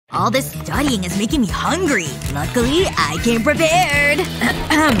All this studying is making me hungry. Luckily, I came prepared.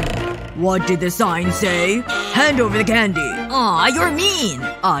 What did the sign say? Hand over the candy. Aw, you're mean.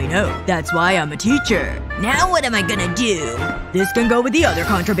 I know. That's why I'm a teacher. Now what am I gonna do? This can go with the other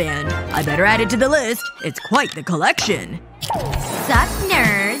contraband. I better add it to the list. It's quite the collection. Sup,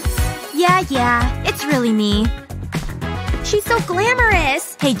 nerds? Yeah, it's really me. She's so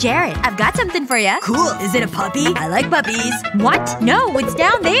glamorous! Hey, Jared, I've got something for ya. Cool. Is it a puppy? I like puppies. What? No, it's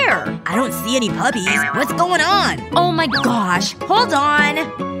down there. I don't see any puppies. What's going on? Oh my gosh. Hold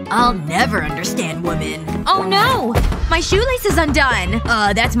on. I'll never understand women. Oh no! My shoelace is undone.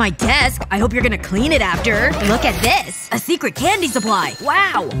 That's my desk. I hope you're gonna clean it after. Look at this. A secret candy supply.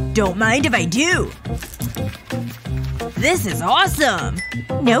 Wow. Don't mind if I do. This is awesome.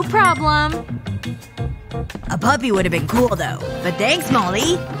 No problem. A puppy would have been cool, though. But thanks,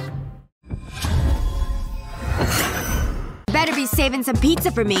 Molly. Better be saving some pizza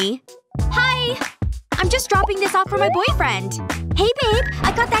for me. Hi! I'm just dropping this off for my boyfriend. Hey, babe.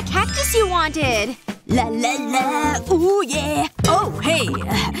 I got that cactus you wanted. La la la. Ooh, yeah. Oh, hey.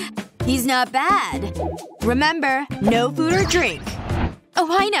 He's not bad. Remember, no food or drink. Oh,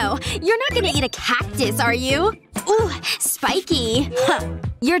 I know. You're not gonna eat a cactus, are you? Ooh, spiky. Huh.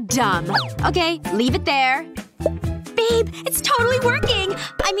 You're dumb. Okay, leave it there. Babe, it's totally working!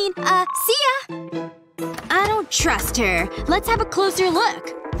 I mean, see ya! I don't trust her. Let's have a closer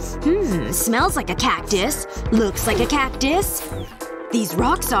look. Smells like a cactus. Looks like a cactus. These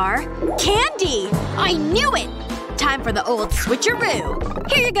rocks are… candy! I knew it! Time for the old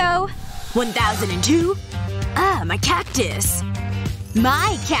switcheroo. Here you go. 1002. Ah, my cactus.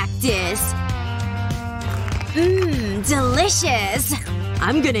 My cactus. Delicious.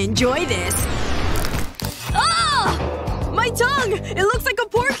 I'm gonna enjoy this. Ah! My tongue! It looks like a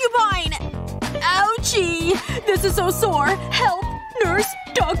porcupine! Ouchie! This is so sore. Help! Nurse!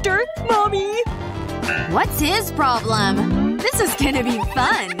 Doctor! Mommy! What's his problem? This is gonna be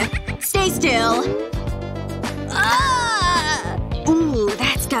fun. Stay still. Ah! Ooh,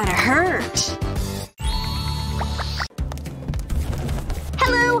 that's gotta hurt.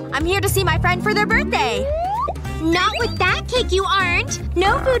 Hello! I'm here to see my friend for their birthday. Not with that cake, you aren't!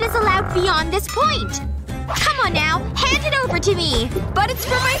 No food is allowed beyond this point. Come on now, hand it over to me! But it's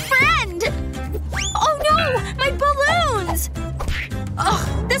for my friend! Oh no! My balloons!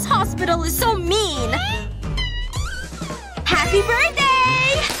 Ugh, this hospital is so mean! Happy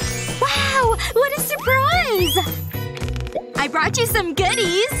birthday! Wow! What a surprise! I brought you some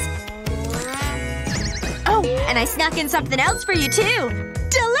goodies! Oh, and I snuck in something else for you too!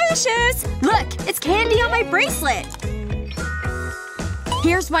 Delicious! Look, it's candy on my bracelet!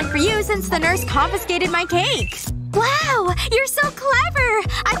 Here's one for you since the nurse confiscated my cake. Wow! You're so clever!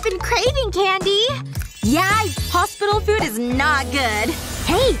 I've been craving candy! Yeah, hospital food is not good.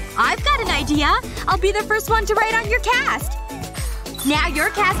 Hey, I've got an idea! I'll be the first one to write on your cast! Now your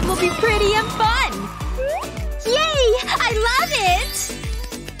cast will be pretty and fun! Yay! I love it!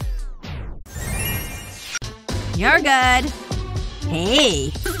 You're good.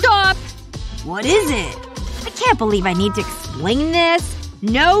 Hey. Stop! What is it? I can't believe I need to explain this.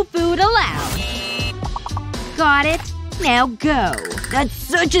 No food allowed. Got it. Now go. That's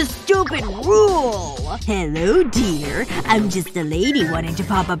such a stupid rule! Hello, dear. I'm just a lady wanting to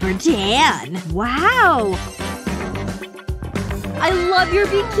pop up her tan. Wow. I love your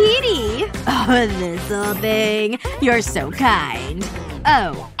bikini. Oh, this little thing. You're so kind.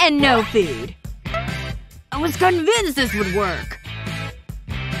 Oh, and no food. I was convinced this would work.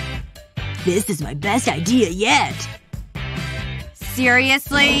 This is my best idea yet.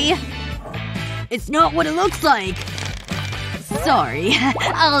 Seriously? It's not what it looks like. Sorry.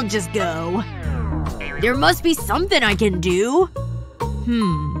 I'll just go. There must be something I can do.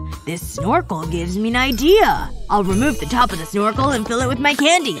 This snorkel gives me an idea. I'll remove the top of the snorkel and fill it with my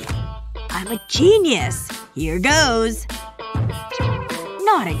candy. I'm a genius. Here goes.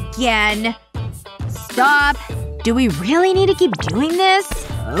 Not again. Stop. Do we really need to keep doing this?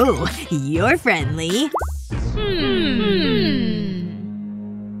 Oh, you're friendly.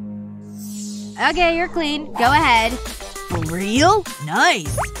 Okay, you're clean. Go ahead. For real?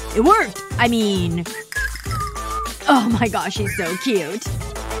 Nice. It worked. I mean… Oh my gosh, she's so cute.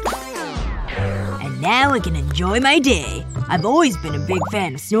 And now I can enjoy my day. I've always been a big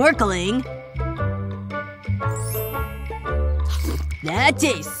fan of snorkeling. That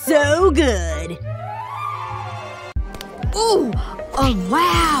tastes so good. Ooh! Oh,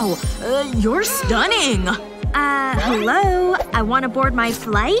 wow! You're stunning! Hello? I want to board my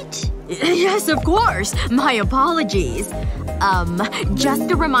flight? Yes, of course! My apologies. Just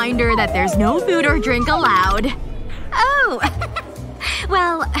a reminder that there's no food or drink allowed. Oh!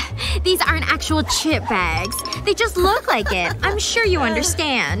 Well, These aren't actual chip bags. They just look like it. I'm sure you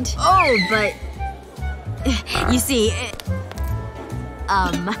understand. Oh, but… You see,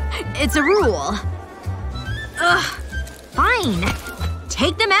 it's a rule. Ugh. Fine.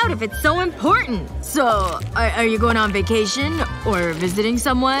 Take them out if it's so important. So, are you going on vacation? Or visiting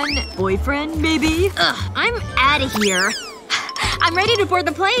someone? Boyfriend, maybe? Ugh. I'm outta here. I'm ready to board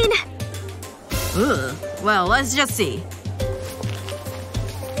the plane. Ugh. Well, let's just see.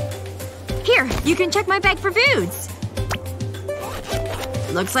 Here, you can check my bag for foods.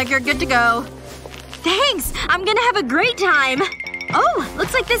 Looks like you're good to go. Thanks! I'm gonna have a great time! Oh,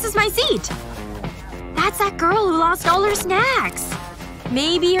 looks like this is my seat. That's that girl who lost all her snacks.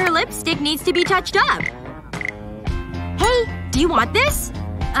 Maybe her lipstick needs to be touched up. Hey, do you want this?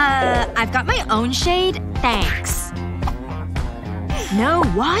 I've got my own shade. Thanks. No,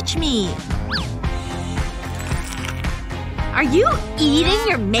 watch me. Are you eating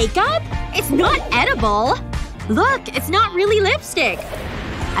your makeup? It's not edible. Look, it's not really lipstick.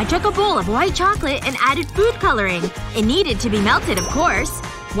 I took a bowl of white chocolate and added food coloring. It needed to be melted, of course.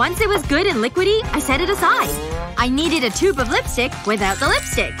 Once it was good and liquidy, I set it aside. I needed a tube of lipstick without the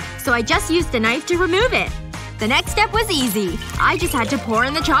lipstick, so I just used a knife to remove it. The next step was easy. I just had to pour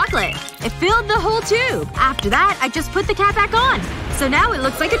in the chocolate. It filled the whole tube. After that, I just put the cap back on. So now it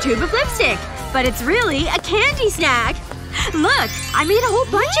looks like a tube of lipstick. But it's really a candy snack. Look! I made a whole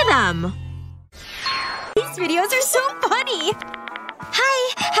bunch of them! These videos are so funny!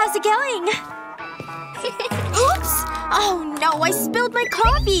 Hi! How's it going? Oops! Oh no, I spilled my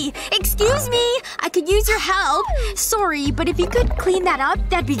coffee! Excuse me! I could use your help. Sorry, but if you could clean that up,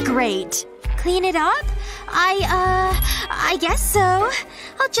 that'd be great. Clean it up? I guess so.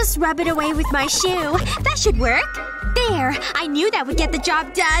 I'll just rub it away with my shoe. That should work. There! I knew that would get the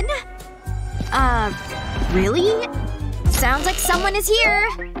job done. Really? Sounds like someone is here.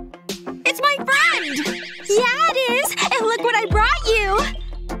 It's my friend! Yeah, it is! And look what I brought you!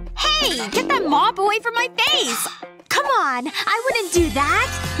 Hey! Get that mop away from my face! Come on! I wouldn't do that!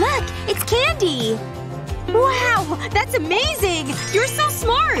 Look! It's candy! Wow! That's amazing! You're so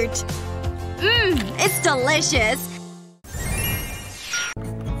smart! It's delicious!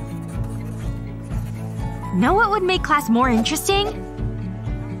 Know what would make class more interesting?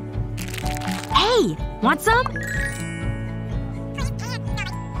 Hey! Want some?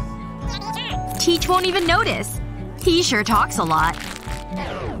 Teach won't even notice. He sure talks a lot.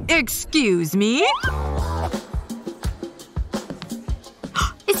 Excuse me?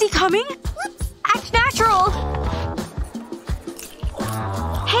 Is he coming? Act natural!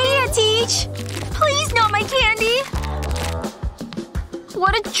 Hey, Teach! Please not my candy!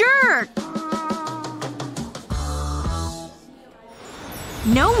 What a jerk!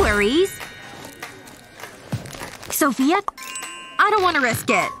 No worries. Sophia? I don't want to risk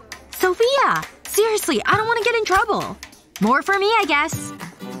it. Sophia! Seriously, I don't want to get in trouble. More for me, I guess.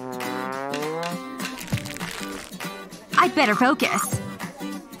 I'd better focus.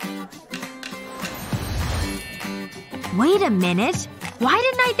 Wait a minute. Why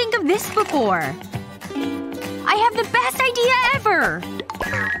didn't I think of this before? I have the best idea ever!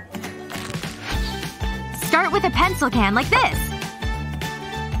 Start with a pencil can like this.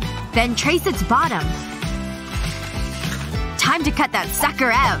 Then trace its bottom. Time to cut that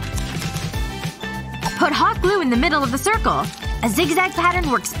sucker out. Put hot glue in the middle of the circle. A zigzag pattern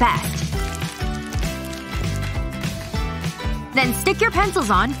works best. Then stick your pencils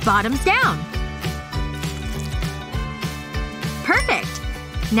on, bottoms down. Perfect!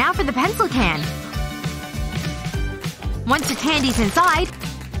 Now for the pencil can. Once your candy's inside,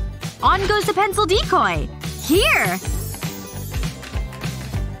 on goes the pencil decoy. Here!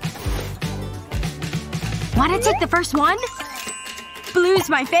 Wanna take the first one? Blue's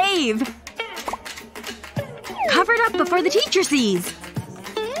my fave. Cover it up before the teacher sees.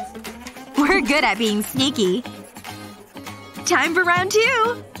 We're good at being sneaky. Time for round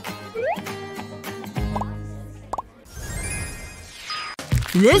 2!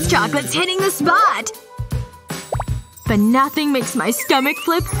 This chocolate's hitting the spot! But nothing makes my stomach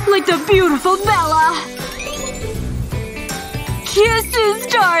flip like the beautiful Bella! Kisses,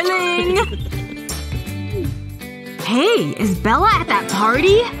 darling! Hey, is Bella at that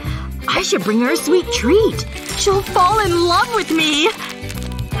party? I should bring her a sweet treat. She'll fall in love with me!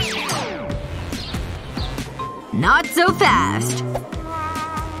 Not so fast.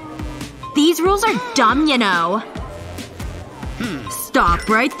 These rules are dumb, you know. Stop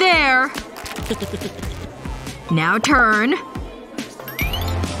right there. Now turn.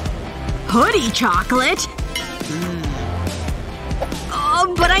 Hoodie chocolate?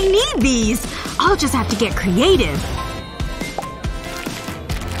 Oh, but I need these. I'll just have to get creative.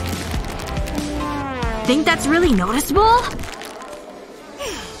 think that's really noticeable?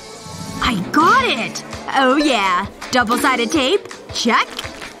 I got it! Oh yeah. Double-sided tape? Check.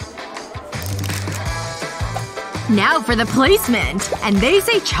 Now for the placement. And they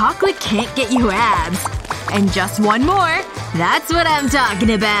say chocolate can't get you abs. And just one more. That's what I'm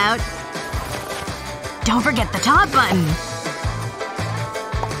talking about. Don't forget the top button.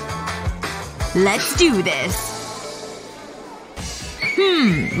 Let's do this.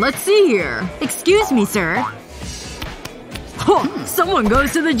 Let's see here. Excuse me, sir. Oh, someone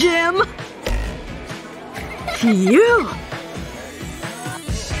goes to the gym. Phew.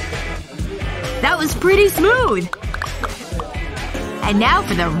 That was pretty smooth. And now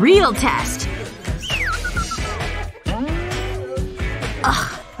for the real test.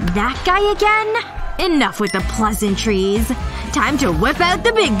 Ugh, that guy again? Enough with the pleasantries. Time to whip out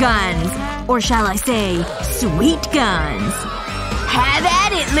the big guns. Or shall I say, sweet guns. Have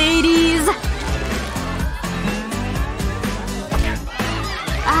at it, ladies!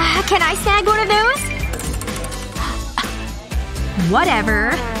 Can I snag one of those?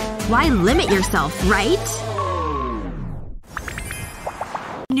 Whatever. Why limit yourself, right?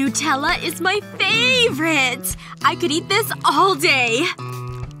 Nutella is my favorite! I could eat this all day.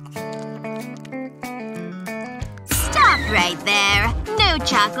 Stop right there. No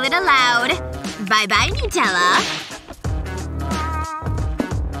chocolate allowed. Bye-bye, Nutella.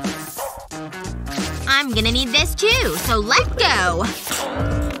 I'm gonna need this too, so let go.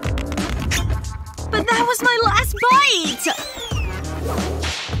 But that was my last bite!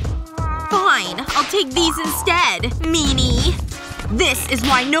 Fine. I'll take these instead, meanie. This is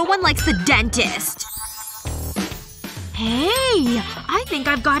why no one likes the dentist. Hey! I think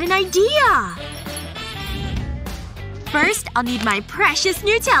I've got an idea! First, I'll need my precious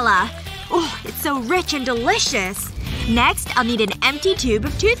Nutella. Oh, it's so rich and delicious. Next, I'll need an empty tube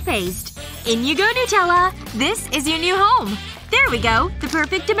of toothpaste. In you go, Nutella. This is your new home. There we go. The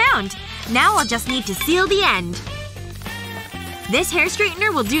perfect amount. Now I'll just need to seal the end. This hair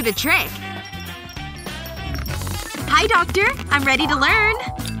straightener will do the trick. Hi, doctor. I'm ready to learn.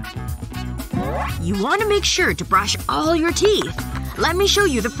 You want to make sure to brush all your teeth. Let me show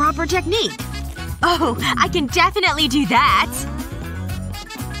you the proper technique. Oh, I can definitely do that.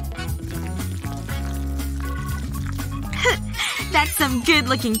 That's some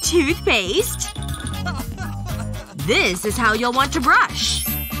good-looking toothpaste. This is how you'll want to brush.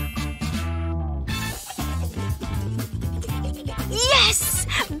 Yes!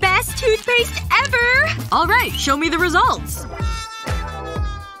 Best toothpaste ever! Alright, show me the results.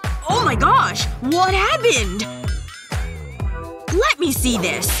 Oh my gosh! What happened? Let me see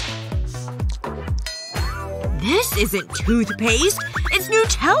this. This isn't toothpaste. It's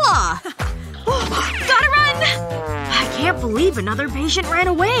Nutella! Oh, gotta run! I can't believe another patient ran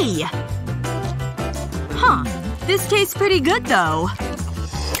away. Huh. This tastes pretty good, though.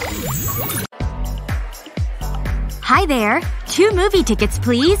 Hi there. 2 movie tickets,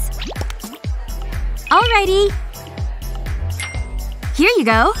 please. Alrighty. Here you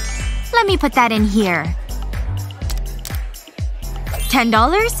go. Let me put that in here.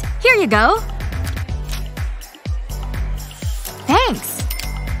 $10? Here you go. Thanks.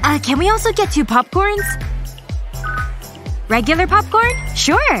 Can we also get 2 popcorns? Regular popcorn?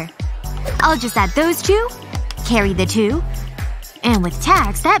 Sure. I'll just add those 2. Carry the 2. And with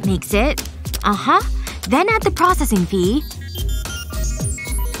tax, that makes it… Then add the processing fee.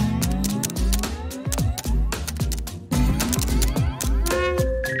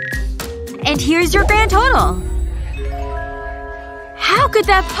 And here's your grand total. How could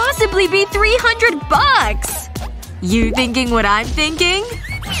that possibly be $300? You thinking what I'm thinking?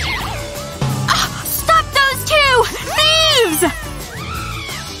 Stop those 2! Thieves!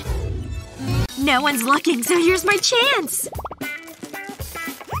 No one's looking, so here's my chance.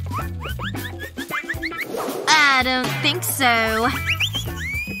 I don't think so.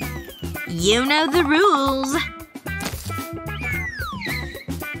 You know the rules.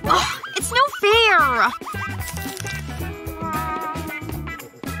 Oh, it's no fair!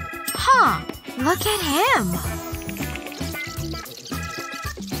 Huh. Look at him.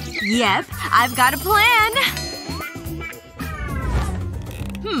 Yep. I've got a plan.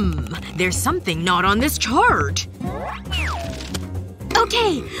 There's something not on this chart.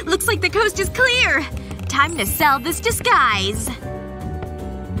 Okay. Looks like the coast is clear. Time to sell this disguise.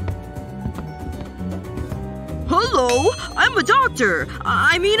 Hello. I'm a doctor.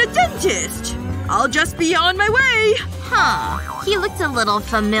 I mean a dentist. I'll just be on my way. Huh. He looked a little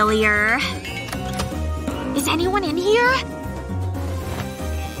familiar. Is anyone in here?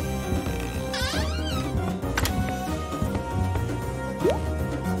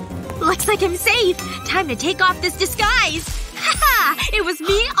 Looks like I'm safe. Time to take off this disguise. Haha! It was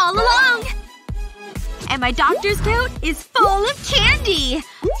me all along! And my doctor's coat is full of candy!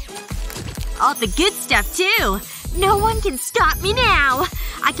 All the good stuff, too. No one can stop me now.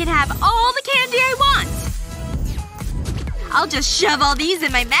 I can have all the candy I want. I'll just shove all these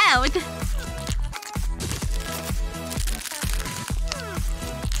in my mouth.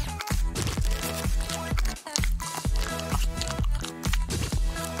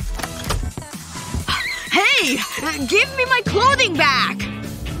 Hey! Give me my clothing back!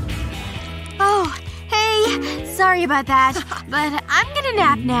 Oh, hey. Sorry about that. But I'm gonna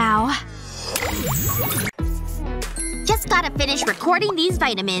nap now. Just gotta finish recording these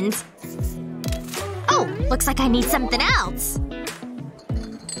vitamins. Oh, looks like I need something else.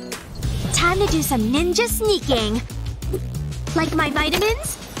 Time to do some ninja sneaking. Like my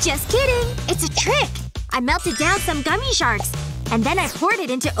vitamins? Just kidding. It's a trick. I melted down some gummy sharks. And then I poured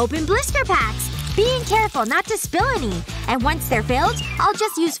it into open blister packs. Being careful not to spill any. And once they're filled, I'll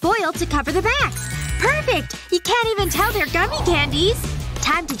just use foil to cover the backs. Perfect! You can't even tell they're gummy candies.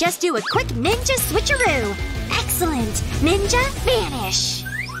 Time to just do a quick ninja switcheroo. Excellent. Ninja vanish.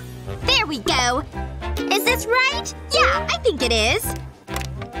 There we go. Is this right? Yeah, I think it is.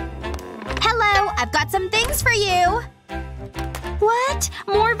 Hello, I've got some things for you. What?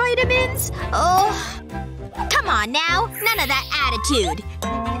 More vitamins? Oh. Come on now. None of that attitude.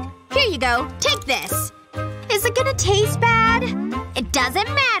 Here you go. Take this. Is it gonna taste bad? It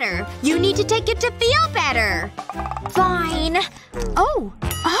doesn't matter. You need to take it to feel better. Fine. Oh.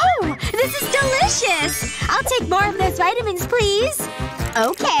 Oh! This is delicious! I'll take more of those vitamins, please.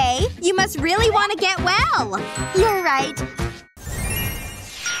 Okay. You must really want to get well. You're right.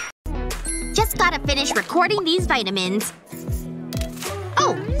 Just gotta finish recording these vitamins.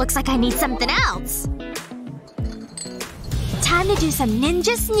 Oh, looks like I need something else. Time to do some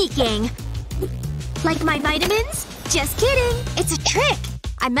ninja sneaking. Like my vitamins? Just kidding. It's a trick.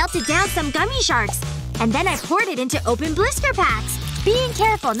 I melted down some gummy sharks. And then I poured it into open blister packs. Being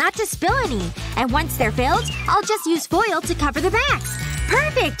careful not to spill any. And once they're filled, I'll just use foil to cover the backs.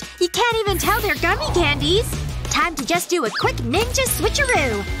 Perfect! You can't even tell they're gummy candies. Time to just do a quick ninja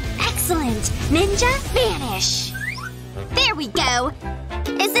switcheroo. Excellent. Ninja vanish. There we go.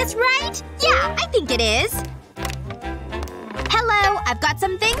 Is this right? Yeah, I think it is. Hello, I've got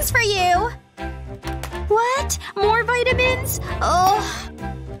some things for you. What? More vitamins? Oh.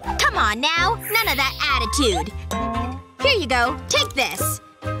 Come on now. None of that attitude. Here you go. Take this.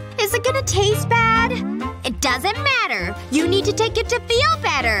 Is it gonna taste bad? It doesn't matter. You need to take it to feel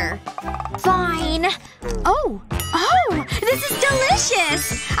better. Fine. Oh. Oh! This is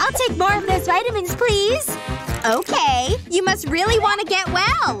delicious! I'll take more of those vitamins, please. Okay. You must really want to get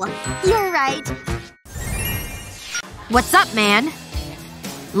well. You're right. What's up, man?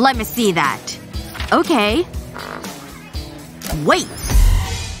 Let me see that. Okay. Wait.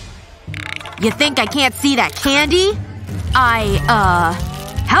 You think I can't see that candy?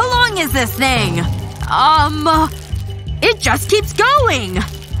 How long is this thing? It just keeps going!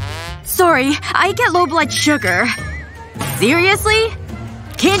 Sorry, I get low blood sugar. Seriously?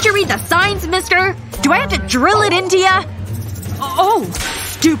 Can't you read the signs, mister? Do I have to drill it into ya? Oh,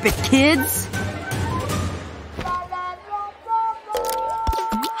 stupid kids.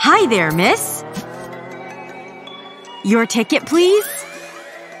 Hi there, miss. Your ticket, please?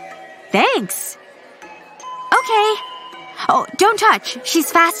 Thanks. Okay. Oh, don't touch.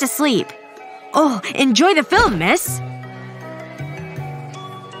 She's fast asleep. Oh, enjoy the film, miss.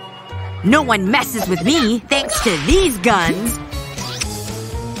 No one messes with me, thanks to these guns.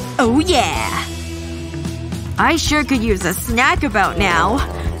 Oh yeah. I sure could use a snack about now.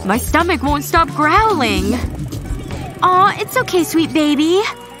 My stomach won't stop growling. Aw, it's okay, sweet baby.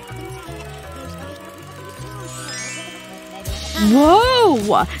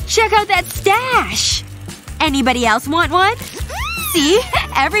 Whoa! Check out that stash! Anybody else want one? See?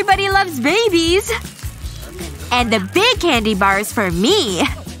 Everybody loves babies. And the big candy bar is for me.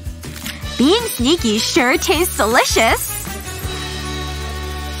 Being sneaky sure tastes delicious.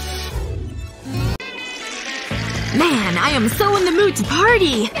 Man, I am so in the mood to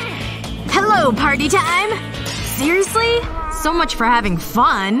party. Hello, party time. Seriously? So much for having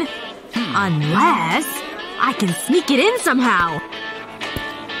fun. Unless I can sneak it in somehow.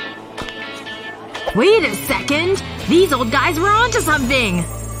 Wait a second. These old guys were onto something.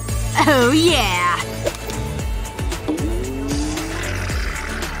 Oh yeah.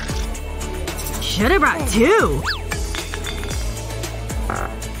 Should've brought two.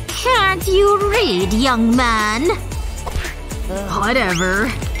 Can't you read, young man? Whatever.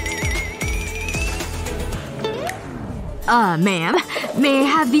 Ma'am. May I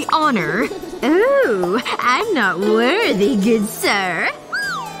have the honor? Ooh, I'm not worthy, good sir.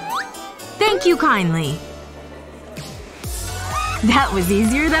 Thank you kindly. That was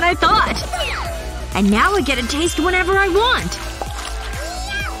easier than I thought. And now I get a taste whenever I want.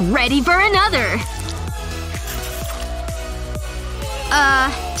 Ready for another.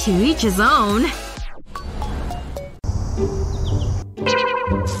 To each his own.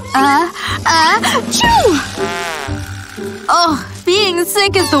 Achoo! Oh, being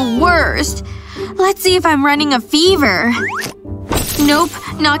sick is the worst. Let's see if I'm running a fever. Nope,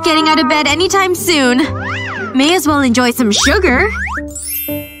 not getting out of bed anytime soon. May as well enjoy some sugar.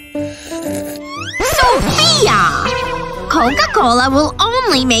 Sophia! Coca-Cola will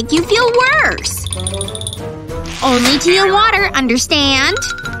only make you feel worse. Only tea and water, understand?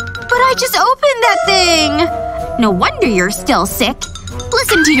 But I just opened that thing! No wonder you're still sick.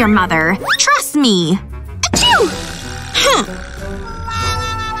 Listen to your mother. Trust me. Achoo! Huh.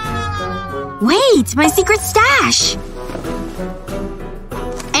 Wait, my secret stash!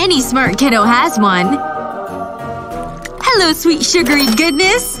 Any smart kiddo has one. Hello, sweet sugary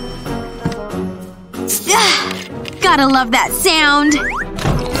goodness. Gotta love that sound.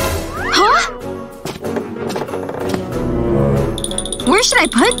 Huh? Where should I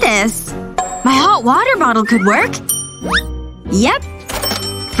put this? My hot water bottle could work. Yep.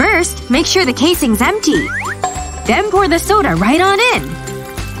 First, make sure the casing's empty. Then pour the soda right on in.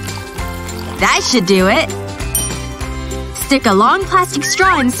 That should do it. Stick a long plastic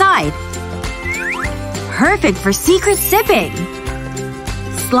straw inside. Perfect for secret sipping.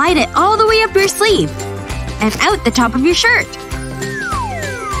 Slide it all the way up your sleeve. And out the top of your shirt.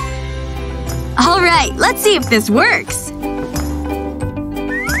 Alright, let's see if this works.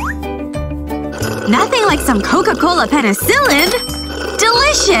 Nothing like some Coca-Cola penicillin.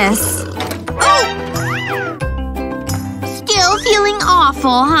 Delicious! Oh! Still feeling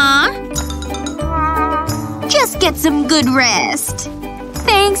awful, huh? Just get some good rest.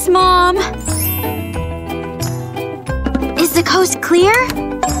 Thanks, Mom. Is the coast clear?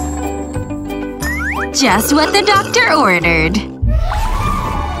 Just what the doctor ordered.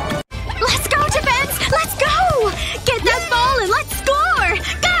 Let's go, Defense! Let's go! Get that ball and let's score!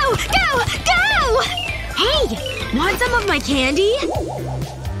 Go! Go! Go! Hey! Want some of my candy?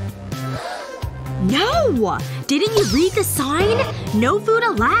 No! Didn't you read the sign? No food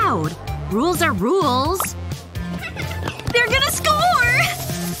allowed. Rules are rules. They're gonna score!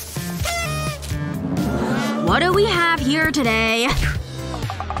 What do we have here today?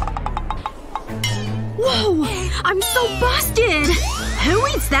 Whoa! I'm so busted! Who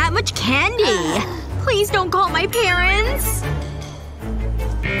eats that much candy? Please don't call my parents.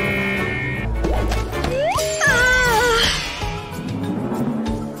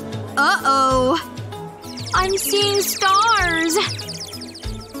 Uh-oh. I'm seeing stars.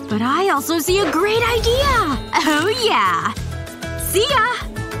 But I also see a great idea! Oh yeah! See ya!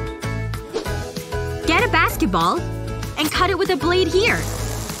 Get a basketball and cut it with a blade here.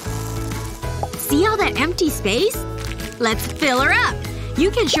 See all that empty space? Let's fill her up. You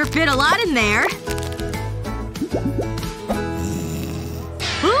can sure fit a lot in there.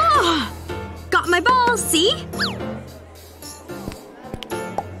 Oh! Got my ball, see?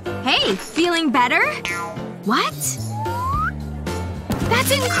 Hey, feeling better? What?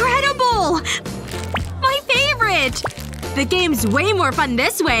 That's incredible! My favorite! The game's way more fun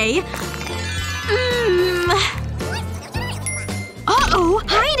this way. Uh-oh!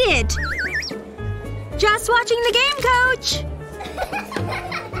 Hide it! Just watching the game, Coach!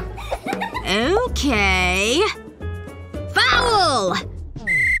 Okay… Foul!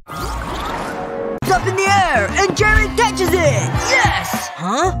 It's up in the air, and Jared catches it! Yes!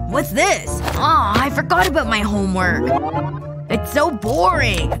 Huh? What's this? Aw, I forgot about my homework. It's so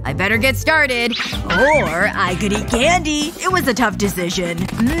boring. I better get started. Or I could eat candy. It was a tough decision.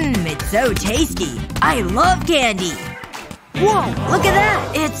 It's so tasty. I love candy. Whoa, look at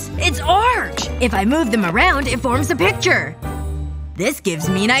that! It's art! If I move them around, it forms a picture. This gives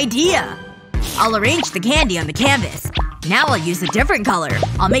me an idea. I'll arrange the candy on the canvas. Now I'll use a different color.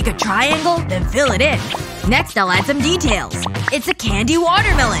 I'll make a triangle, then fill it in. Next I'll add some details. It's a candy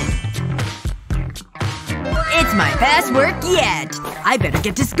watermelon. It's my best work yet. I better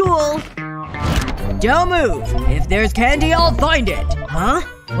get to school. Don't move. If there's candy, I'll find it. Huh?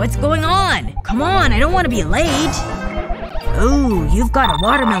 What's going on? Come on, I don't want to be late. Ooh, you've got a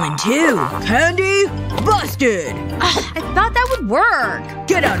watermelon too. Candy? Busted! I thought that would work.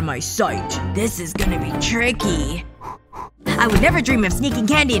 Get out of my sight. This is gonna be tricky. I would never dream of sneaking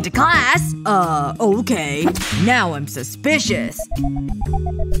candy into class. Okay. Now I'm suspicious.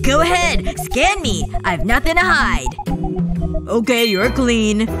 Go ahead. Scan me. I've nothing to hide. Okay, you're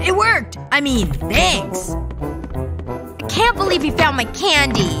clean. It worked! I mean, thanks. I can't believe you found my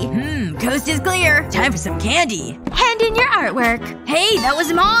candy. Coast is clear. Time for some candy. Hand in your artwork. Hey, that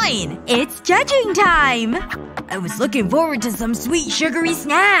was mine! It's judging time. I was looking forward to some sweet sugary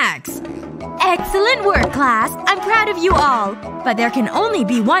snacks. Excellent work, class. I'm proud of you all. But there can only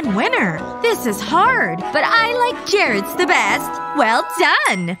be one winner. This is hard, but I like Jared's the best. Well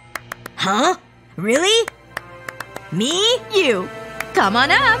done. Huh? Really? Me? You. Come on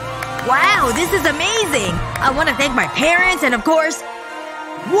up. Wow, this is amazing! I want to thank my parents and of course…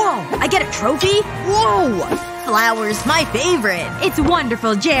 Whoa! I get a trophy? Whoa! Flowers, my favorite. It's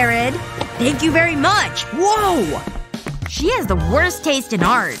wonderful, Jared. Thank you very much. Whoa! She has the worst taste in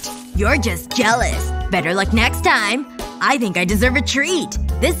art. You're just jealous. Better luck next time. I think I deserve a treat.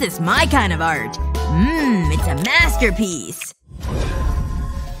 This is my kind of art. It's a masterpiece.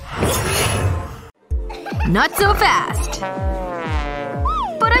 Not so fast.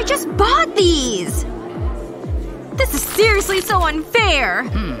 But I just bought these! This is seriously so unfair!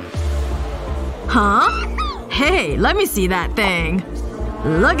 Huh? Hey, let me see that thing.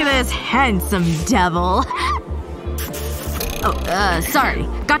 Look at this handsome devil. Oh, sorry.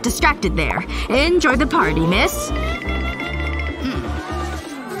 Got distracted there. Enjoy the party, miss.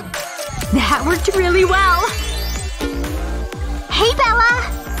 That worked really well. Hey, Bella!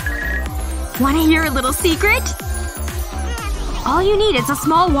 Wanna hear a little secret? All you need is a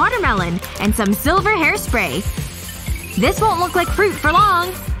small watermelon and some silver hairspray. This won't look like fruit for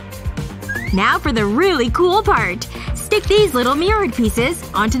long. Now for the really cool part. Stick these little mirrored pieces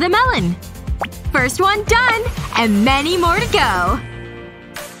onto the melon. First one done! And many more to go.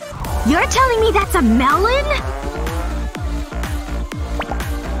 You're telling me that's a melon?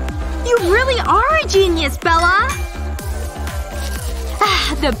 You really are a genius, Bella!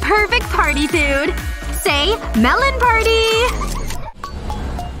 Ah, the perfect party food. Say, melon party!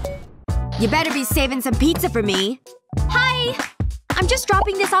 You better be saving some pizza for me. Hi! I'm just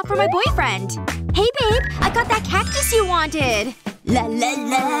dropping this off for my boyfriend. Hey, babe. I got that cactus you wanted. La la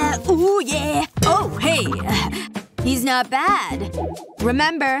la. Ooh yeah. Oh, hey. He's not bad.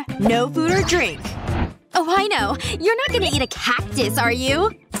 Remember, no food or drink. Oh, I know. You're not gonna eat a cactus, are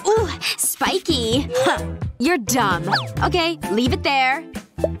you? Ooh, spiky. Huh. You're dumb. Okay, leave it there.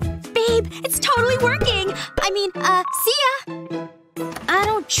 Babe, it's totally working! I mean, see ya! I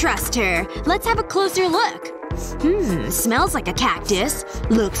don't trust her. Let's have a closer look. Smells like a cactus.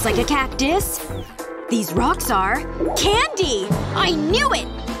 Looks like a cactus. These rocks are… candy! I knew it!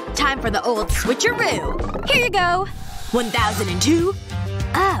 Time for the old switcheroo. Here you go. 1002?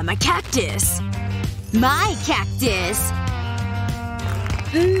 Ah, my cactus. My cactus.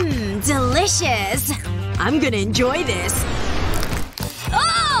 Delicious. I'm gonna enjoy this.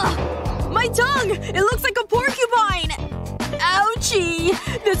 Ah! My tongue! It looks like a porcupine!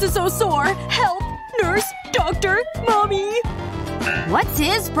 Ouchie! This is so sore. Help! Nurse! Doctor! Mommy! What's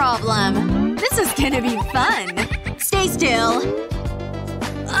his problem? This is gonna be fun. Stay still.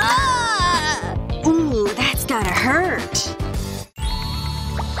 Ah! Ooh, that's gotta hurt.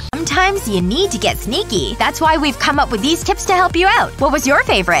 Sometimes you need to get sneaky. That's why we've come up with these tips to help you out. What was your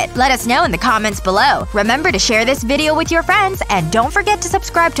favorite? Let us know in the comments below. Remember to share this video with your friends, and don't forget to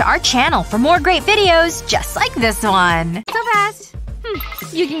subscribe to our channel for more great videos just like this one. So fast.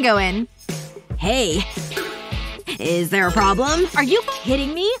 You can go in. Hey. Is there a problem? Are you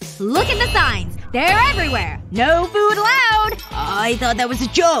kidding me? Look at the signs. They're everywhere. No food allowed. I thought that was a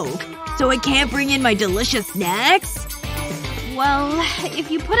joke. So I can't bring in my delicious snacks? Well, if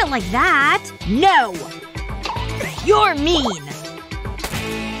you put it like that… No! You're mean!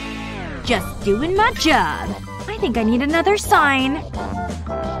 Just doing my job. I think I need another sign.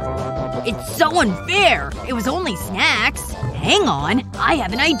 It's so unfair! It was only snacks. Hang on. I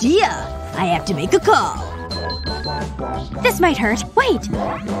have an idea. I have to make a call. This might hurt. Wait!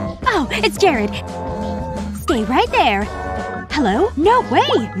 Oh, it's Jared. Stay right there. Hello? No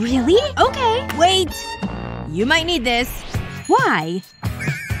way! Really? Okay. Wait! You might need this. Why?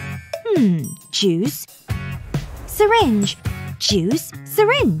 Juice. Syringe. Juice.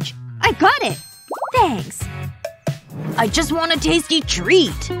 Syringe. I got it! Thanks. I just want a tasty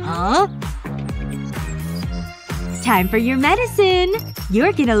treat. Huh? Time for your medicine.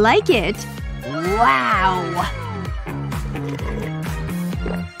 You're gonna like it. Wow.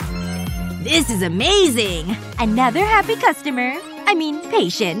 This is amazing! Another happy customer. I mean,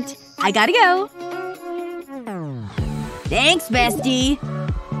 patient. I gotta go. Thanks, bestie.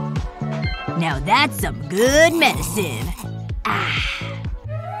 Now that's some good medicine.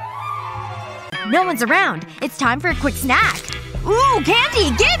 No one's around. It's time for a quick snack. Ooh,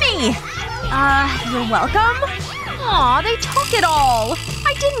 candy! Gimme! You're welcome? Aw, they took it all.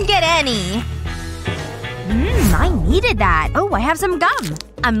 I didn't get any. I needed that. Oh, I have some gum.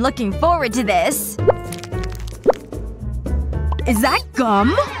 I'm looking forward to this. Is that gum?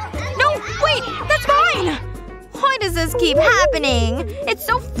 No, wait! That's mine! Why does this keep happening? It's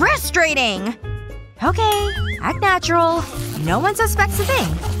so frustrating. Okay, act natural. No one suspects a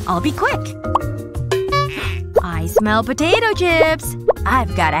thing. I'll be quick. I smell potato chips.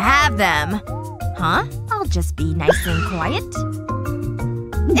 I've gotta have them. Huh? I'll just be nice and quiet.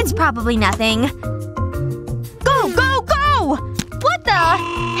 It's probably nothing. Go, go, go! What the?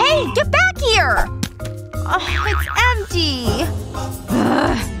 Hey, get back here! It's empty.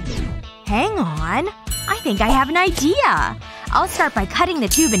 Ugh. Hang on. I think I have an idea. I'll start by cutting the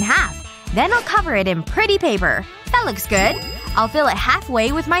tube in half. Then I'll cover it in pretty paper. That looks good. I'll fill it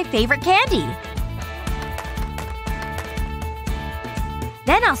halfway with my favorite candy.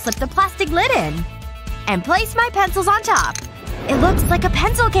 Then I'll slip the plastic lid in. And place my pencils on top. It looks like a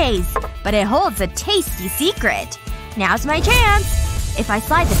pencil case, but it holds a tasty secret. Now's my chance. If I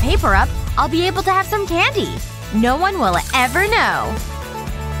slide the paper up, I'll be able to have some candy. No one will ever know.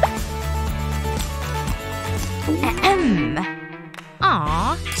 Ahem.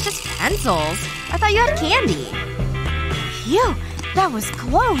 Aw, it's just pencils. I thought you had candy. Phew, that was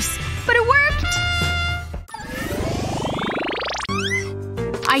close. But it worked!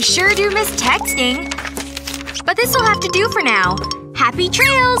 I sure do miss texting. But this'll have to do for now. Happy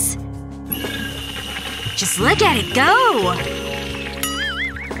trails! Just look at it go!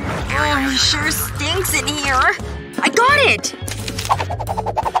 Oh, it sure stinks in here. I got it!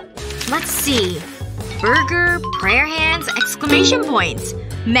 Let's see. Burger, prayer hands, exclamation points.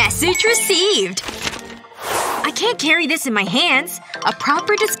 Message received. I can't carry this in my hands. A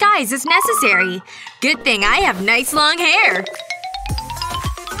proper disguise is necessary. Good thing I have nice long hair.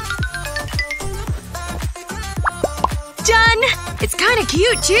 Done! It's kinda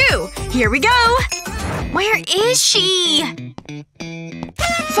cute, too. Here we go. Where is she?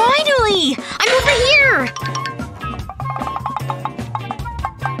 Finally! I'm over here!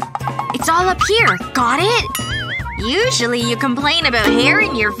 It's all up here. Got it? Usually you complain about hair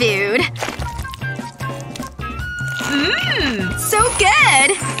in your food. So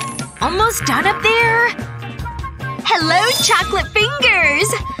good! Almost done up there. Hello, chocolate fingers!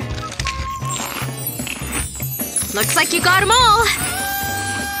 Looks like you got them all.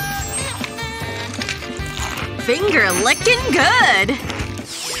 Finger licking good.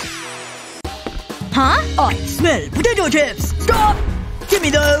 Huh? I smell potato chips! Stop! Give me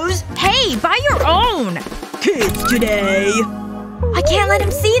those! Hey, buy your own! Kids today! I can't let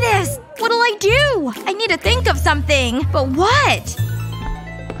him see this! What'll I do? I need to think of something. But what?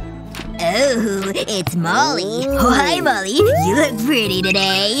 Oh, it's Molly. Oh, hi, Molly. You look pretty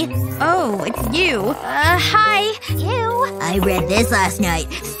today. Oh, it's you. Hi. Ew. I read this last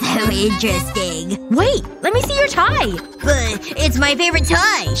night. So interesting. Wait, let me see your tie. But it's my favorite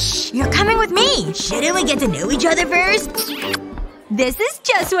tie. Shh, you're coming with me. Shouldn't we get to know each other first? This is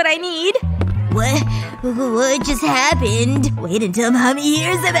just what I need. What just happened? Wait until Mommy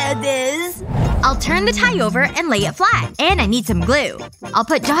hears about this. I'll turn the tie over and lay it flat. And I need some glue. I'll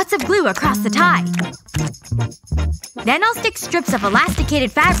put dots of glue across the tie. Then I'll stick strips of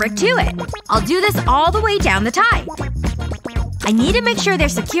elasticated fabric to it. I'll do this all the way down the tie. I need to make sure they're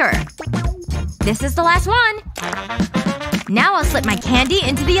secure. This is the last one. Now I'll slip my candy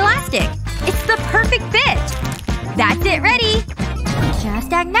into the elastic. It's the perfect fit! That's it, ready!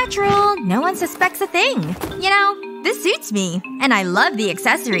 Just act natural. No one suspects a thing. You know, this suits me. And I love the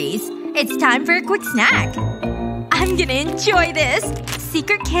accessories. It's time for a quick snack. I'm gonna enjoy this.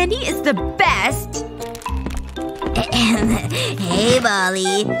 Secret candy is the best. Hey,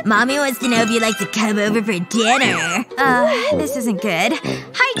 Molly. Mommy wants to know if you'd like to come over for dinner. This isn't good.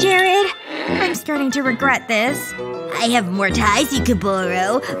 Hi, Jared. I'm starting to regret this. I have more ties you could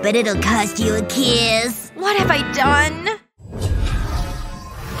borrow, but it'll cost you a kiss. What have I done?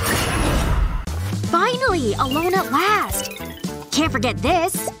 Finally! Alone at last! Can't forget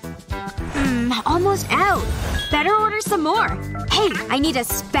this. Almost out. Better order some more. Hey, I need a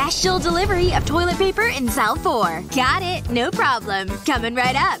special delivery of toilet paper in cell 4. Got it. No problem. Coming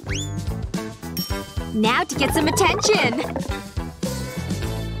right up. Now to get some attention.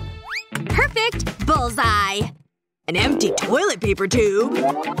 Perfect! Bullseye. An empty toilet paper tube?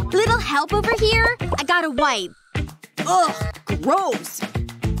 Little help over here? I got a wipe. Ugh. Gross.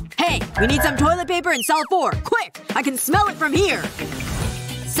 Hey, we need some toilet paper in cell 4. Quick! I can smell it from here.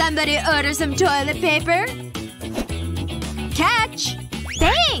 Somebody order some toilet paper? Catch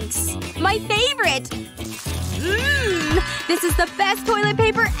Thanks! My favorite! This is the best toilet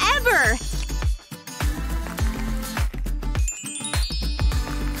paper ever!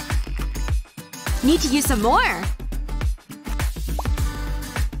 Need to use some more.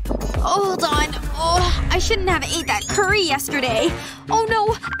 Hold on. Oh, I shouldn't have ate that curry yesterday. Oh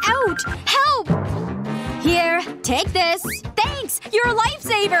no. Out! Help! Here, take this. Thanks! You're a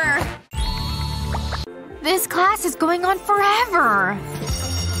lifesaver! This class is going on forever.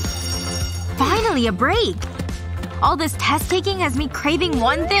 Finally a break. All this test-taking has me craving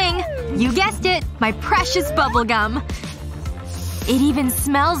one thing. You guessed it. My precious bubblegum. It even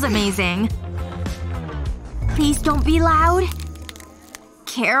smells amazing. Please don't be loud.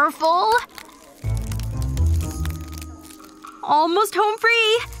 Careful. Almost home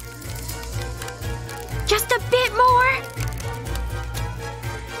free. Just a bit more.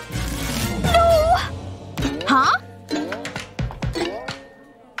 No! Huh?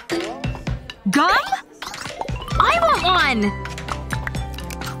 Gum? I want one!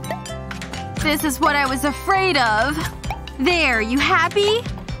 This is what I was afraid of. There, you happy?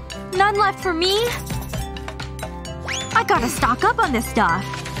 None left for me? I gotta stock up on this stuff.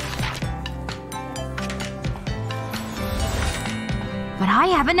 But I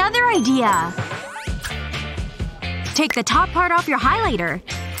have another idea. Take the top part off your highlighter.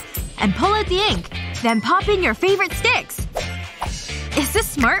 And pull out the ink. Then pop in your favorite sticks. Is this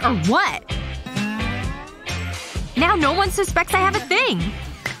smart or what? Now no one suspects I have a thing.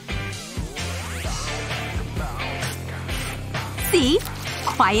 See?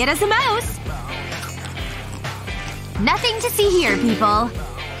 Quiet as a mouse. Nothing to see here, people.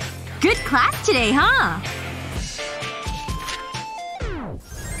 Good class today, huh?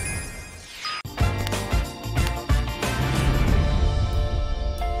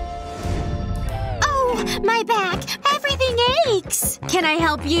 Oh, my back. Everything aches. Can I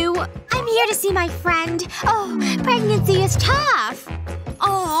help you? I'm here to see my friend. Oh, pregnancy is tough.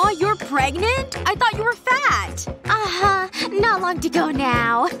 Aw, you're pregnant? I thought you were fat. Uh-huh. Not long to go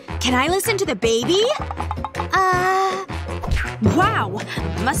now. Can I listen to the baby? Wow.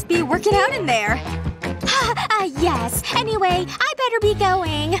 Must be working out in there. Yes. Anyway, I better be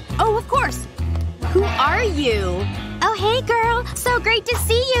going. Oh, of course. Who are you? Oh, hey girl. So great to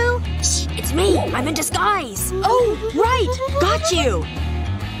see you. Shh, it's me. I'm in disguise. Oh, right. Got you.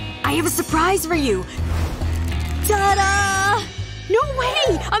 I have a surprise for you. Ta-da! No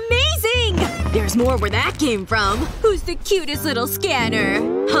way! Amazing! There's more where that came from. Who's the cutest little scanner?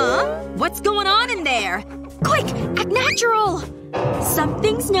 Huh? What's going on in there? Quick! Act natural!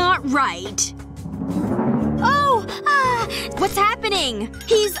 Something's not right. Oh! What's happening?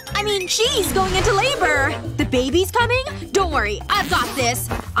 She's going into labor! The baby's coming? Don't worry, I've got this.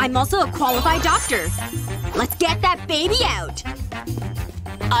 I'm also a qualified doctor. Let's get that baby out.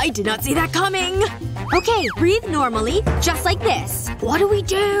 I did not see that coming. Okay, breathe normally, just like this. What do we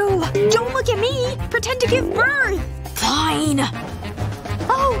do? Don't look at me! Pretend to give birth! Fine.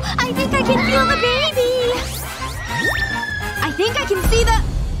 Oh, I think I can feel the baby! I think I can see the…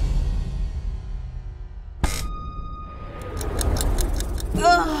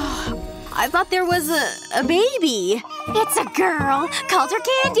 Ugh. I thought there was a baby. It's a girl. Called her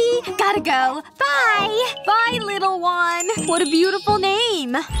Candy. Gotta go. Bye! Bye, little one. What a beautiful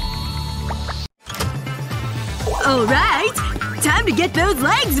name. Alright. Time to get those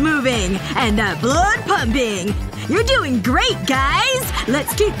legs moving. And that blood pumping. You're doing great, guys!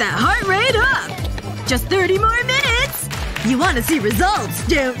 Let's keep that heart rate up! Just 30 more minutes! You want to see results,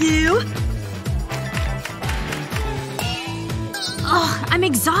 don't you? Ugh, I'm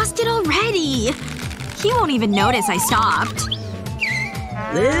exhausted already. He won't even notice I stopped.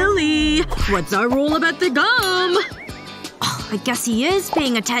 Lily! What's our rule about the gum? Oh, I guess he is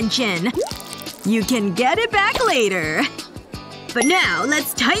paying attention. You can get it back later. But now,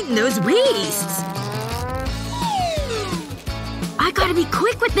 let's tighten those waists. I gotta be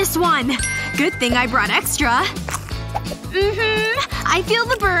quick with this one. Good thing I brought extra. I feel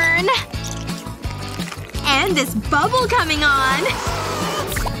the burn. And this bubble coming on.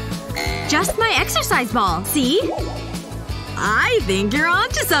 Just my exercise ball, see? I think you're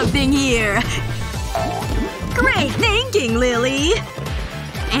onto something here. Great thinking, Lily.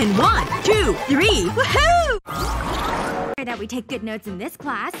 And 1, 2, 3, woohoo! That we take good notes in this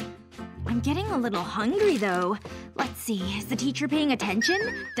class. I'm getting a little hungry, though. Let's see. Is the teacher paying attention?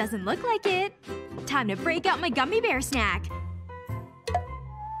 Doesn't look like it. Time to break out my gummy bear snack.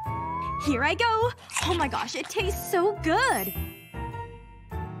 Here I go. Oh my gosh, it tastes so good.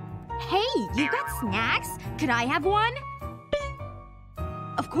 Hey, you got snacks? Could I have one?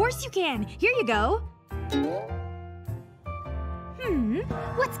 Of course you can. Here you go.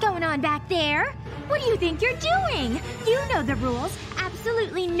 What's going on back there? What do you think you're doing? You know the rules.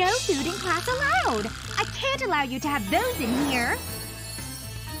 Absolutely no food in class allowed. I can't allow you to have those in here.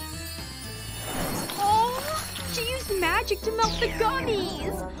 Oh, she used magic to melt the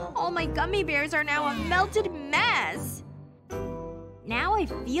gummies. All my gummy bears are now a melted mess. Now I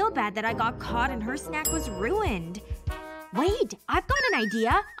feel bad that I got caught and her snack was ruined. Wait, I've got an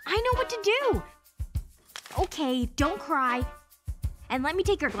idea. I know what to do. Okay, don't cry. And let me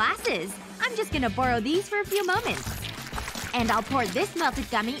take your glasses. I'm just gonna borrow these for a few moments. And I'll pour this melted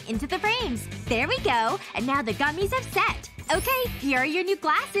gummy into the frames. There we go. And now the gummies have set. Okay, here are your new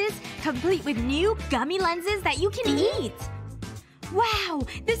glasses. Complete with new gummy lenses that you can eat. Wow,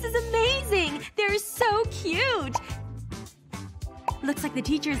 this is amazing! They're so cute! Looks like the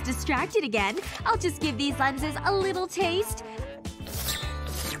teacher's distracted again. I'll just give these lenses a little taste.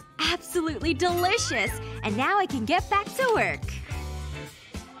 Absolutely delicious! And now I can get back to work.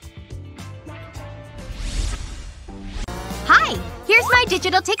 Hi! Here's my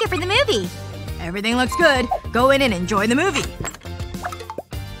digital ticket for the movie. Everything looks good. Go in and enjoy the movie.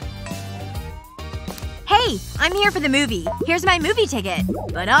 Hey! I'm here for the movie. Here's my movie ticket.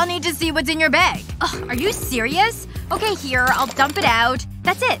 But I'll need to see what's in your bag. Ugh, are you serious? Okay, here. I'll dump it out.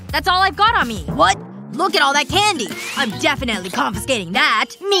 That's it. That's all I've got on me. What? Look at all that candy! I'm definitely confiscating that.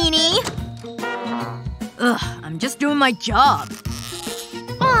 Meanie! Ugh, I'm just doing my job.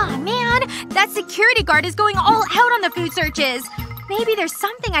 Aw, man. That security guard is going all out on the food searches. Maybe there's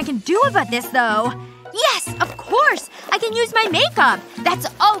something I can do about this, though. Yes! Of course! I can use my makeup! That's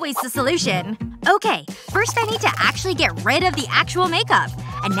always the solution. Okay, first I need to actually get rid of the actual makeup.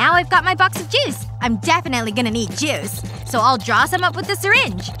 And now I've got my box of juice. I'm definitely gonna need juice. So I'll draw some up with the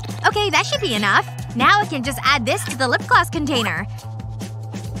syringe. Okay, that should be enough. Now I can just add this to the lip gloss container.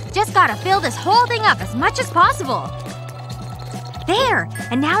 Just gotta fill this whole thing up as much as possible. There!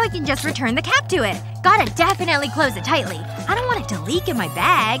 And now I can just return the cap to it. Gotta definitely close it tightly. I don't want it to leak in my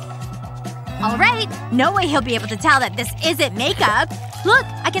bag. Alright, no way he'll be able to tell that this isn't makeup. Look,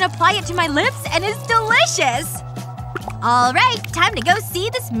 I can apply it to my lips and it's delicious! Alright, time to go see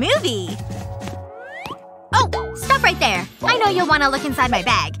this movie. Oh! Stop right there. I know you'll want to look inside my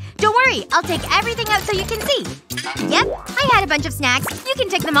bag. Don't worry, I'll take everything out so you can see. Yep, I had a bunch of snacks. You can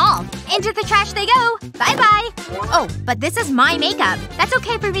take them all. Into the trash they go. Bye-bye. Oh, but this is my makeup. That's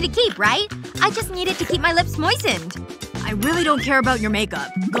okay for me to keep, right? I just need it to keep my lips moistened. I really don't care about your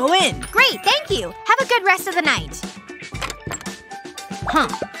makeup. Go in. Great, thank you. Have a good rest of the night. Huh.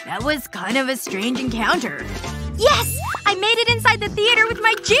 That was kind of a strange encounter. Yes! I made it inside the theater with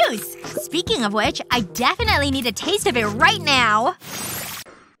my juice! Speaking of which, I definitely need a taste of it right now.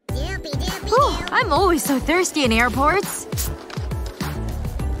 Whew, I'm always so thirsty in airports.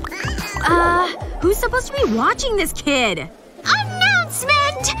 Who's supposed to be watching this kid?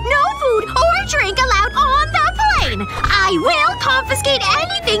 Announcement! No food or drink allowed on the plane! I will confiscate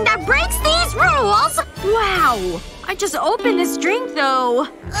anything that breaks these rules! Wow. I just opened this drink, though.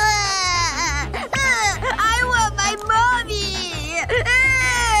 I want my mommy!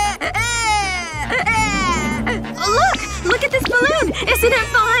 Look at this balloon! Isn't it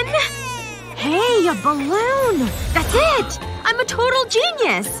fun? Hey, a balloon! That's it! I'm a total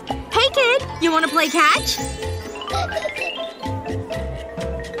genius! Hey kid, you wanna play catch?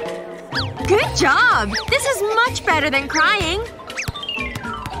 Good job! This is much better than crying.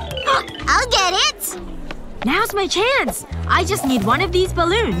 I'll get it! Now's my chance! I just need one of these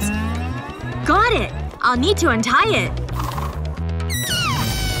balloons. Got it! I'll need to untie it.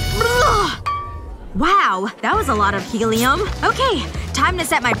 Ugh. Wow, that was a lot of helium. Okay, time to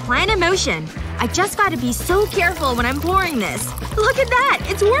set my plan in motion. I just gotta be so careful when I'm pouring this. Look at that!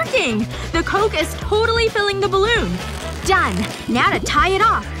 It's working! The Coke is totally filling the balloon. Done. Now to tie it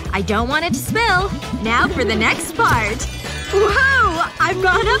off. I don't want it to spill. Now for the next part. Whoa! I've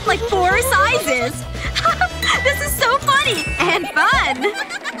gone up like 4 sizes! This is so funny! And fun!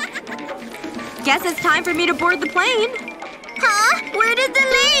 Guess it's time for me to board the plane. Huh? Where did the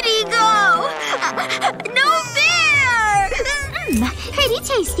lady go? No fair! Pretty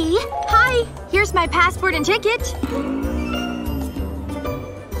tasty. Hi. Here's my passport and ticket.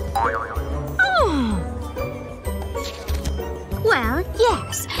 Oh. Well,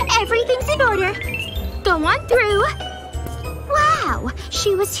 yes. Everything's in order. Go on through. Wow.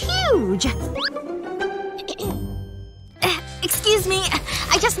 She was huge. Excuse me.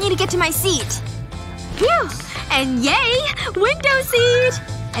 I just need to get to my seat. Phew. And yay! Window seat!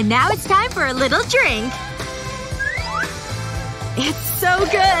 And now it's time for a little drink. It's so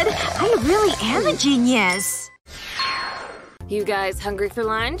good! I really am a genius. You guys hungry for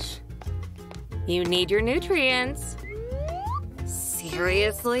lunch? You need your nutrients.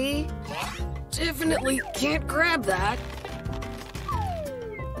 Seriously? Definitely can't grab that.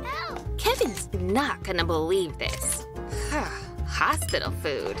 Kevin's not gonna believe this. Hospital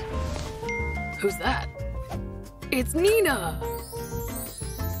food. Who's that? It's Nina!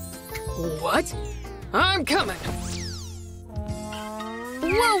 What? I'm coming!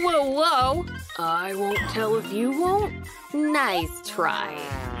 Whoa, whoa, whoa! I won't tell if you won't. Nice try.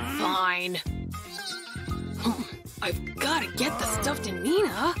 Fine. I've gotta get the stuff to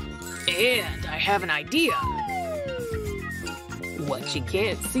Nina. And I have an idea. What she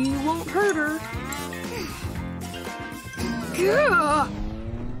can't see won't hurt her. Gah!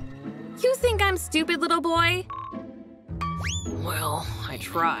 You think I'm stupid, little boy? Well, I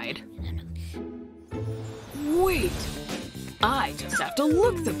tried. Wait. I just have to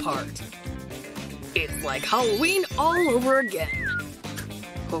look the part. It's like Halloween all over again.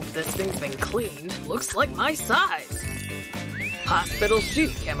 Hope this thing's been cleaned. Looks like my size. Hospital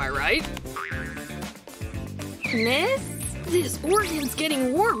chic, am I right? Miss? This organ's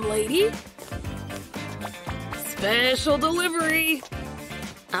getting warm, lady. Special delivery.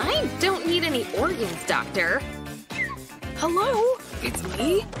 I don't need any organs, doctor. Hello? It's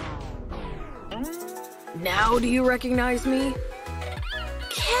me? Now do you recognize me?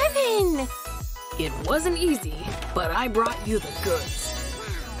 Kevin! It wasn't easy, but I brought you the goods.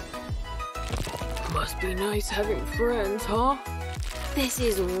 Must be nice having friends, huh? This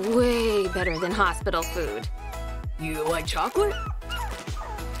is way better than hospital food. You like chocolate?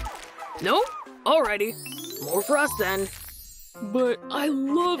 Nope? Alrighty. More for us then. But I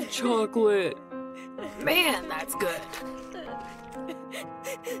love chocolate. Man, that's good.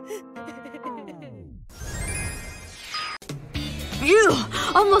 Phew!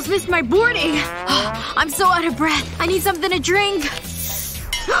 Almost missed my boarding! I'm so out of breath. I need something to drink.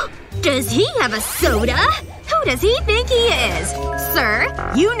 Does he have a soda? Who does he think he is?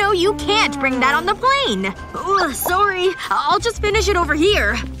 Sir, you know you can't bring that on the plane. Ugh, sorry. I'll just finish it over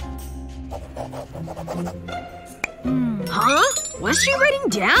here. Huh? What's she writing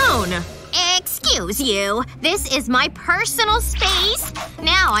down? Excuse you. This is my personal space.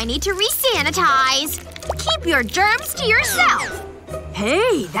 Now I need to re-sanitize. Keep your germs to yourself.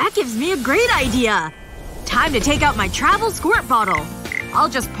 Hey, that gives me a great idea. Time to take out my travel squirt bottle. I'll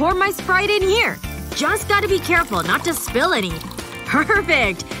just pour my Sprite in here. Just gotta be careful not to spill any.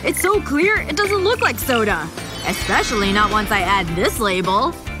 Perfect! It's so clear it doesn't look like soda. Especially not once I add this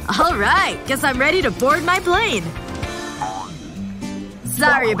label. Alright, guess I'm ready to board my plane.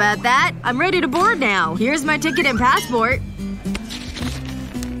 Sorry about that. I'm ready to board now. Here's my ticket and passport.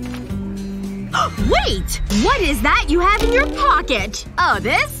 Wait! What is that you have in your pocket? Oh,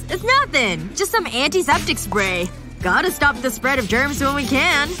 this? It's nothing. Just some antiseptic spray. Gotta stop the spread of germs when we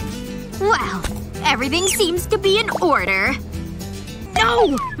can. Well, everything seems to be in order.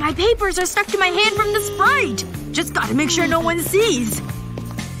 No! My papers are stuck to my hand from the Sprite! Just gotta make sure no one sees.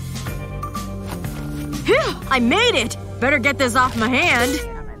 Phew! I made it! Better get this off my hand.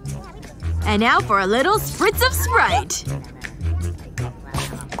 And now for a little spritz of Sprite.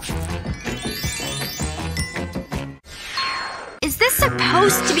 Is this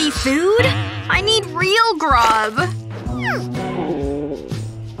supposed to be food? I need real grub.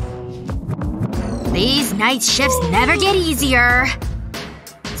 These night shifts never get easier.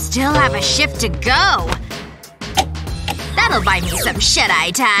 Still have a shift to go. That'll buy me some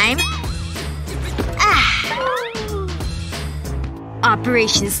shut-eye time.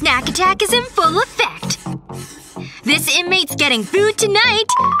 Operation Snack Attack is in full effect. This inmate's getting food tonight.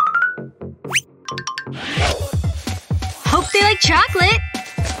 Hope they like chocolate.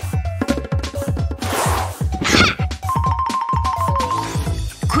 Ha!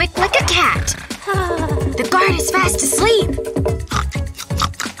 Quick like a cat. The guard is fast asleep.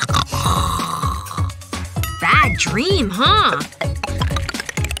 Bad dream, huh?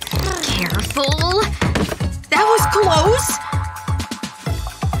 Careful. That was close!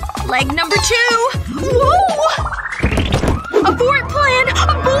 Leg number 2! Whoa! Abort plan!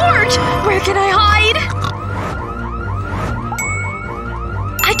 Abort! Where can I hide?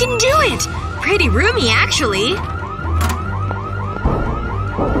 I can do it! Pretty roomy, actually.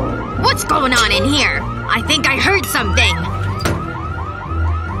 What's going on in here? I think I heard something.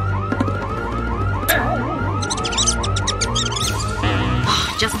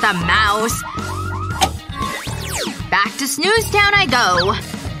 Just a mouse. Back to Snooze Town I go.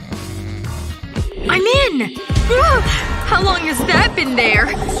 I'm in! Ugh, how long has that been there?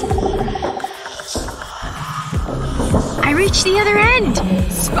 I reached the other end!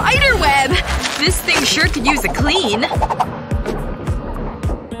 Spiderweb! This thing sure could use a clean.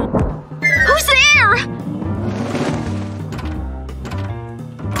 Who's there?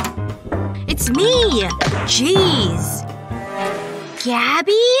 me! Jeez.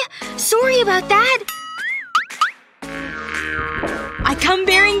 Gabby? Sorry about that. I come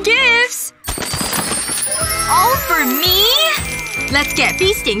bearing gifts! All for me? Let's get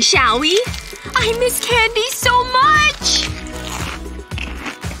feasting, shall we? I miss candy so much!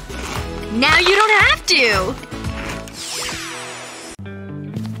 Now you don't have to!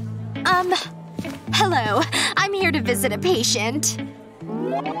 Hello. I'm here to visit a patient.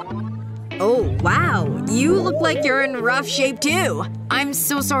 Oh, wow. You look like you're in rough shape, too. I'm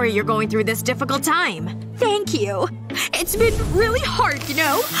so sorry you're going through this difficult time. Thank you. It's been really hard, you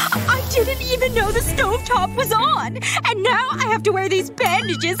know? I didn't even know the stovetop was on. And now I have to wear these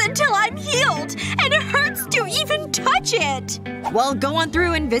bandages until I'm healed. And it hurts to even touch it. Well, go on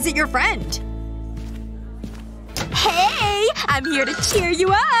through and visit your friend. Hey! I'm here to cheer you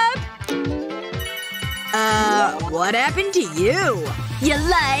up! What happened to you? You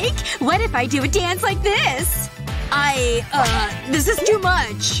like? What if I do a dance like this? This is too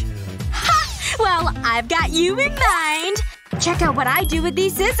much. Ha! Well, I've got you in mind. Check out what I do with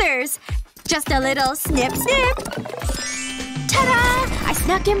these scissors. Just a little snip snip. Ta-da! I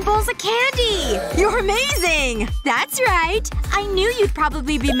snuck in bowls of candy! You're amazing! That's right. I knew you'd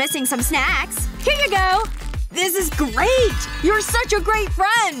probably be missing some snacks. Here you go. This is great! You're such a great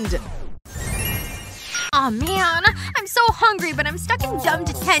friend! Aw, man. I'm so hungry, but I'm stuck in dumb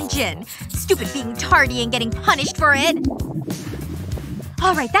detention. Stupid being tardy and getting punished for it.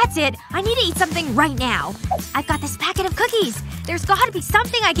 Alright, that's it. I need to eat something right now. I've got this packet of cookies. There's gotta be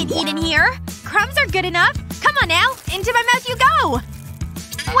something I can eat in here. Crumbs are good enough. Come on now. Into my mouth you go.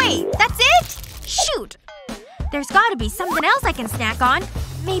 Wait, that's it? Shoot. There's gotta be something else I can snack on.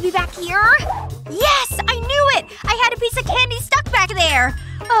 Maybe back here? Yes! I knew it! I had a piece of candy stuck back there!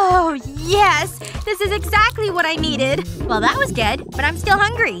 Oh, yes! This is exactly what I needed. Well, that was good, but I'm still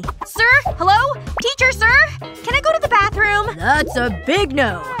hungry. Sir? Hello? Teacher, sir? Can I go to the bathroom? That's a big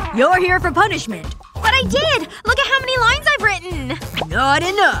no. You're here for punishment. But I did! Look at how many lines I've written! Not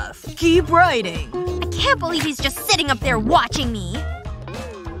enough. Keep writing. I can't believe he's just sitting up there watching me.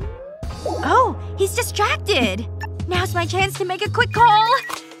 Oh, he's distracted. Now's my chance to make a quick call.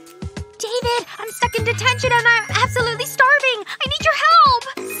 David, I'm stuck in detention and I'm absolutely starving. I need your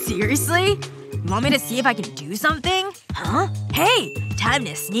help. Seriously? You want me to see if I can do something? Huh? Hey! Time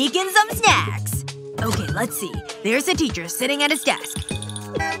to sneak in some snacks. Okay, let's see. There's the teacher sitting at his desk.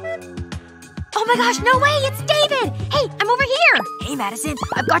 Oh my gosh, no way! It's David! Hey, I'm over here! Hey, Madison.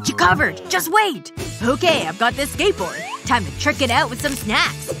 I've got you covered. Just wait. Okay, I've got this skateboard. Time to trick it out with some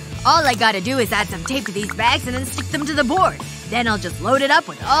snacks. All I gotta do is add some tape to these bags and then stick them to the board. Then I'll just load it up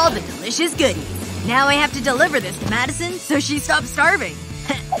with all the delicious goodies. Now I have to deliver this to Madison so she stops starving.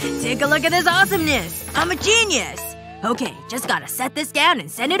 Take a look at this awesomeness. I'm a genius. Okay, just gotta set this down and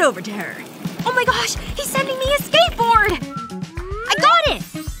send it over to her. Oh my gosh! He's sending me a skateboard! I got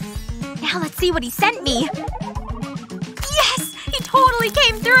it! Now let's see what he sent me. Yes! He totally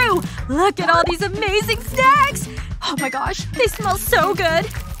came through! Look at all these amazing snacks! Oh my gosh, they smell so good!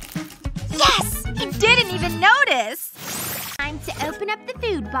 Yes! He didn't even notice! Time to open up the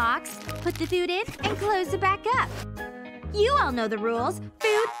food box, put the food in, and close it back up. You all know the rules.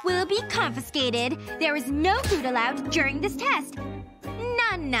 Food will be confiscated. There is no food allowed during this test.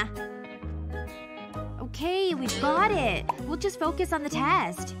 None. Okay, we've got it. We'll just focus on the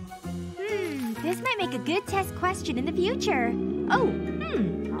test. This might make a good test question in the future.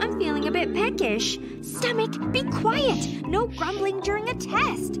 I'm feeling a bit peckish. Stomach, be quiet! No grumbling during a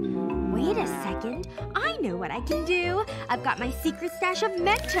test. Wait a second. I know what I can do. I've got my secret stash of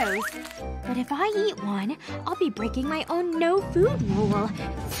Mentos. But if I eat one, I'll be breaking my own no-food rule.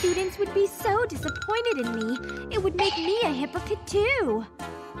 Students would be so disappointed in me. It would make me a hypocrite too.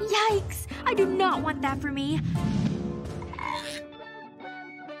 Yikes! I do not want that for me.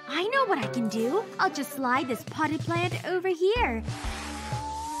 I know what I can do. I'll just slide this potted plant over here.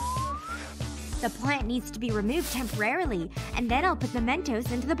 The plant needs to be removed temporarily, and then I'll put the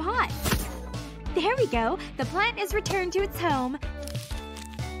Mentos into the pot. There we go. The plant is returned to its home.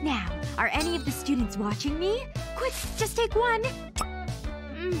 Now, are any of the students watching me? Quick, just take one.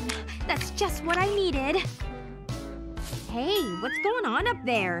 That's just what I needed. Hey, what's going on up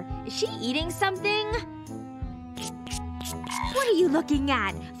there? Is she eating something? What are you looking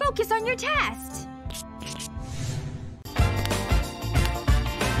at? Focus on your test.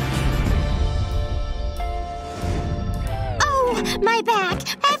 Oh, my back.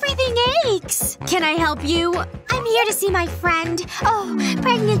 Everything aches. Can I help you? I'm here to see my friend. Oh,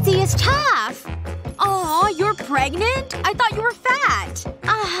 pregnancy is tough. Aw, you're pregnant? I thought you were fat.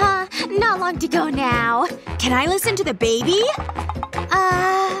 Uh-huh. Not long to go now. Can I listen to the baby?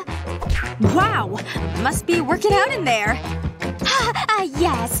 Wow. Must be working out in there.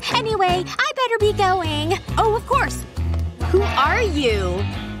 Yes. Anyway, I better be going. Oh, of course. Who are you?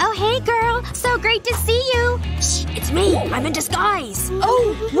 Oh, hey, girl. So great to see you. Shh, it's me. I'm in disguise.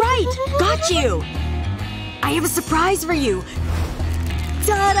 Oh, right. Got you. I have a surprise for you.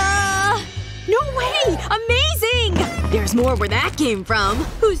 Ta-da! No way! Amazing! There's more where that came from.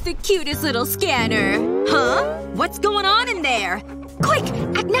 Who's the cutest little scanner? Huh? What's going on in there? Quick!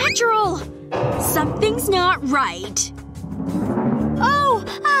 Act natural! Something's not right. Oh!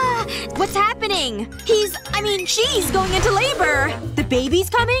 What's happening? She's going into labor! The baby's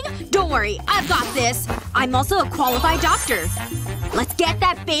coming? Don't worry, I've got this. I'm also a qualified doctor. Let's get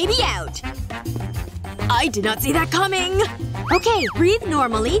that baby out. I did not see that coming. Okay, breathe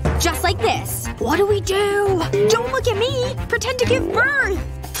normally, just like this. What do we do? Don't look at me! Pretend to give birth!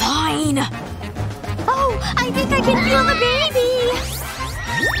 Fine. Oh, I think I can feel the baby!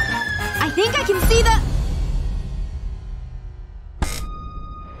 I think I can see the…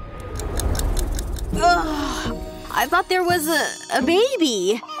 Ugh. I thought there was a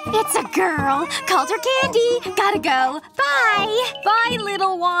baby. It's a girl. Called her Candy. Gotta go. Bye! Bye,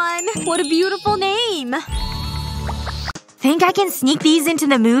 little one. What a beautiful name. Think I can sneak these into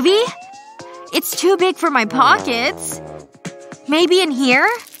the movie? It's too big for my pockets. Maybe in here?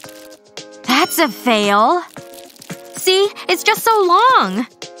 That's a fail. See? It's just so long.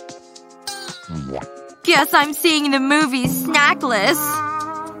 Guess I'm seeing the movie snackless.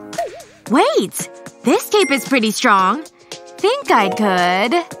 Wait! This tape is pretty strong. Think I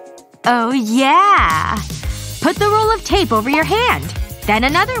could… Oh yeah! Put the roll of tape over your hand. Then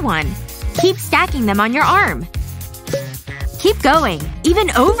another one. Keep stacking them on your arm. Keep going.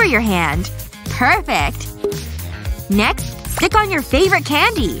 Even over your hand. Perfect. Next, stick on your favorite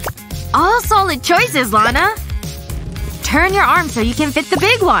candy. All solid choices, Lana. Turn your arm so you can fit the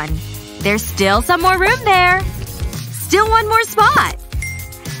big one. There's still some more room there. Still one more spot.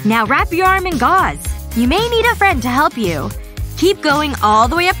 Now wrap your arm in gauze. You may need a friend to help you. Keep going all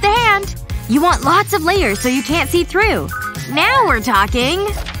the way up the hand. You want lots of layers so you can't see through. Now we're talking.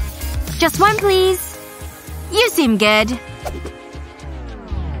 Just one, please. You seem good.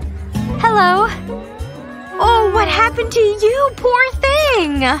 Hello. Oh, what happened to you, poor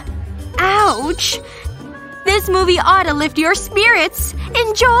thing? Ouch. This movie ought to lift your spirits.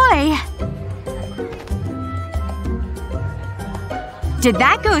 Enjoy. Did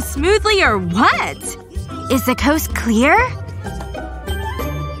that go smoothly or what? Is the coast clear?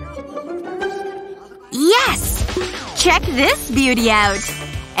 Yes! Check this beauty out.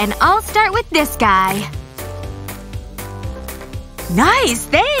 And I'll start with this guy. Nice,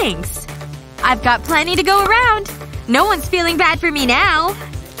 thanks! I've got plenty to go around. No one's feeling bad for me now.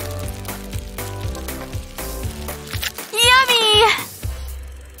 Yummy!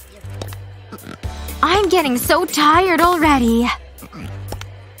 I'm getting so tired already.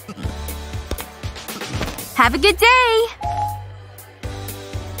 Have a good day!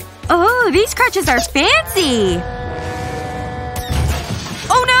 Oh, these crutches are fancy!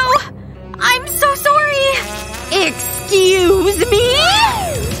 Oh no! I'm so sorry! Excuse me?